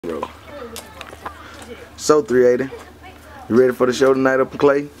bro. So 380, you ready for the show tonight up in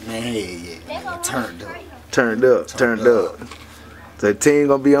Clay? Man, yeah. Turned up. Turned up. So the team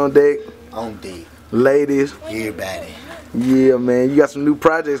gonna be on deck? On deck. Ladies? Everybody. Yeah, man. You got some new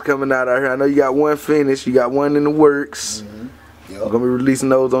projects coming out here. I know you got one finished. You got one in the works. Yep. You're gonna be releasing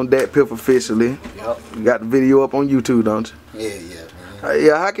those on Dat Piff officially. Yep. You got the video up on YouTube, don't you? Yeah, man.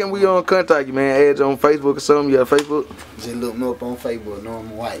 Yeah, how can we contact you, man? Add you on Facebook or something? You got Facebook? Just look me up on Facebook,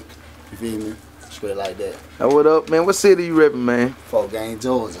 Norman White. You feel me? Straight like that. What up, man? What city you reppin', man? Fort Gaines,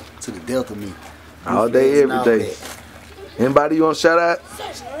 Georgia. To the Delta me. All day, every day. Anybody you want to shout out?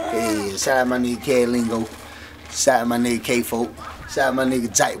 Yeah, shout out my nigga Cad Lingo. Shout out my nigga K-Folk. Shout out my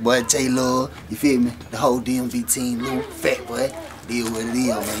nigga Jack Boy, J-Love. You feel me? The whole DMV team, little fat boy. Deal with it is,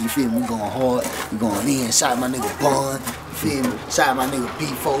 man. You feel me? We going hard. We going in. Shout out my nigga Bun. You feel me? Shout out my nigga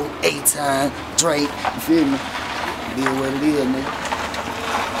B4, A-Time, Drake. You feel me? Deal with it is,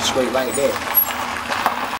 nigga. Straight like that.